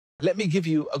Let me give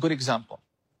you a good example.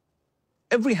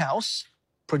 Every house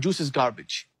produces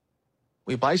garbage.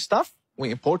 We buy stuff, we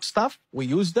import stuff, we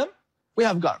use them, we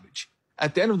have garbage.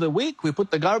 At the end of the week, we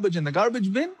put the garbage in the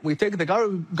garbage bin, we take the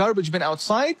garbage bin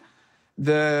outside,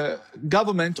 the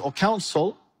government or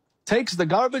council takes the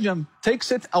garbage and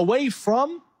takes it away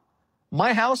from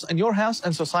my house and your house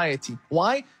and society.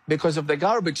 Why? Because if the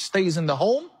garbage stays in the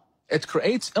home, it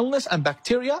creates illness and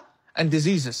bacteria and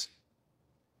diseases.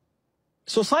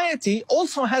 Society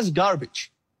also has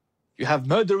garbage. You have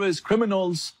murderers,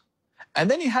 criminals, and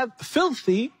then you have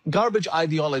filthy garbage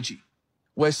ideology,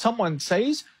 where someone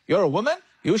says, you're a woman,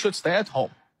 you should stay at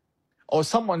home. Or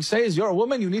someone says, you're a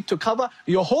woman, you need to cover,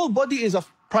 your whole body is a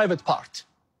private part,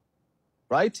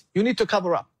 right? You need to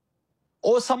cover up.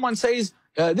 Or someone says,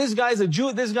 this guy's a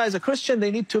Jew, this guy's a Christian,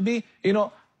 they need to be,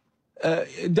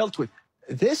 dealt with.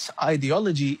 This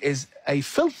ideology is a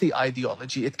filthy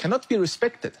ideology. It cannot be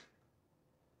respected.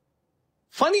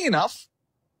 Funny enough,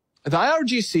 the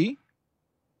IRGC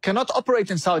cannot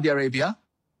operate in Saudi Arabia.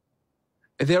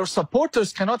 Their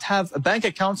supporters cannot have bank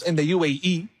accounts in the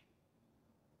UAE.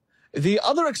 The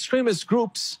other extremist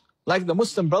groups, like the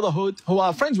Muslim Brotherhood, who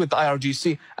are friends with the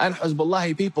IRGC and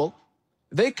Hezbollah people,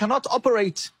 they cannot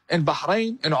operate in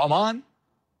Bahrain, in Oman.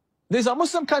 These are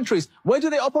Muslim countries. Where do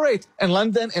they operate? In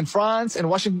London, in France, in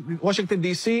Washington,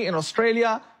 D.C., in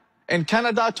Australia, in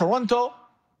Canada, Toronto.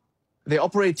 They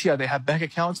operate here. They have bank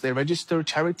accounts. They register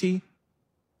charity.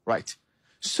 Right.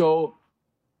 So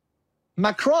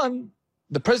Macron,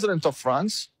 the president of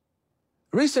France,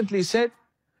 recently said,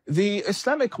 the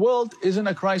Islamic world is in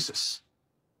a crisis.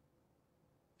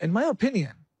 In my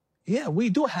opinion, yeah, we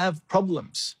do have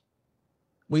problems.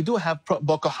 We do have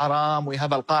Boko Haram, we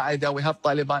have Al-Qaeda, we have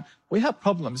Taliban. We have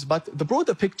problems, but the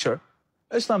broader picture,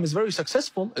 Islam is very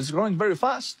successful, it's growing very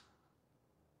fast.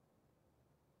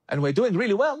 And we're doing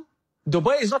really well.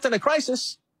 Dubai is not in a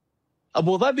crisis.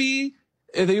 Abu Dhabi,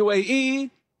 the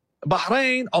UAE,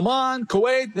 Bahrain, Oman,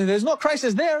 Kuwait, there's no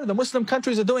crisis there. The Muslim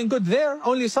countries are doing good there.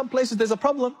 Only some places there's a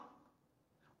problem.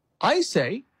 I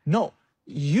say, no,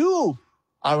 you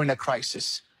are in a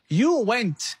crisis. You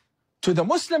went to the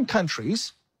Muslim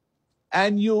countries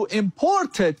and you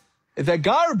imported the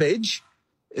garbage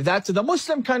that the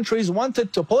Muslim countries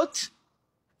wanted to put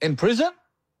in prison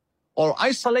or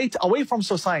isolate away from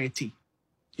society.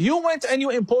 You went and you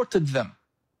imported them.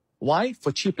 Why?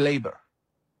 For cheap labor.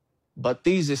 But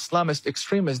these Islamist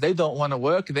extremists, they don't want to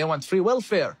work. They want free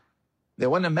welfare. They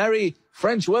want to marry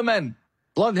French women,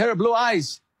 blonde hair, blue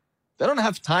eyes. They don't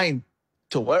have time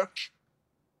to work.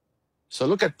 So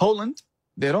look at Poland.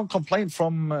 They don't complain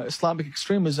from Islamic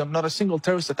extremism, not a single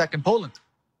terrorist attack in Poland.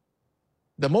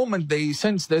 The moment they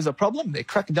sense there's a problem, they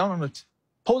crack down on it.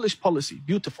 Polish policy,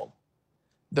 beautiful.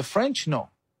 The French, no,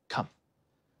 come.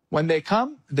 When they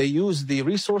come, they use the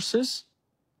resources.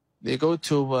 They go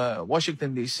to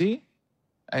Washington, D.C.,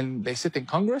 and they sit in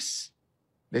Congress.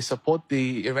 They support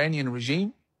the Iranian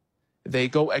regime. They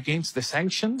go against the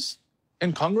sanctions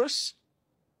in Congress,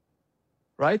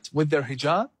 right, with their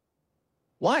hijab.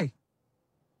 Why?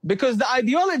 Because the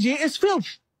ideology is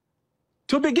filth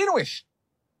to begin with.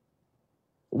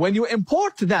 When you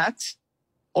import that,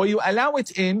 or you allow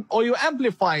it in, or you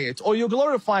amplify it, or you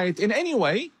glorify it in any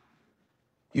way,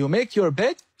 you make your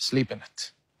bed, sleep in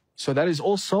it. So that is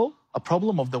also a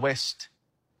problem of the West.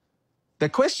 The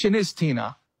question is,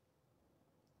 Tina,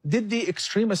 did the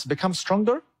extremists become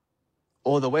stronger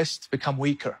or the West become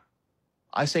weaker?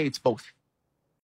 I say it's both.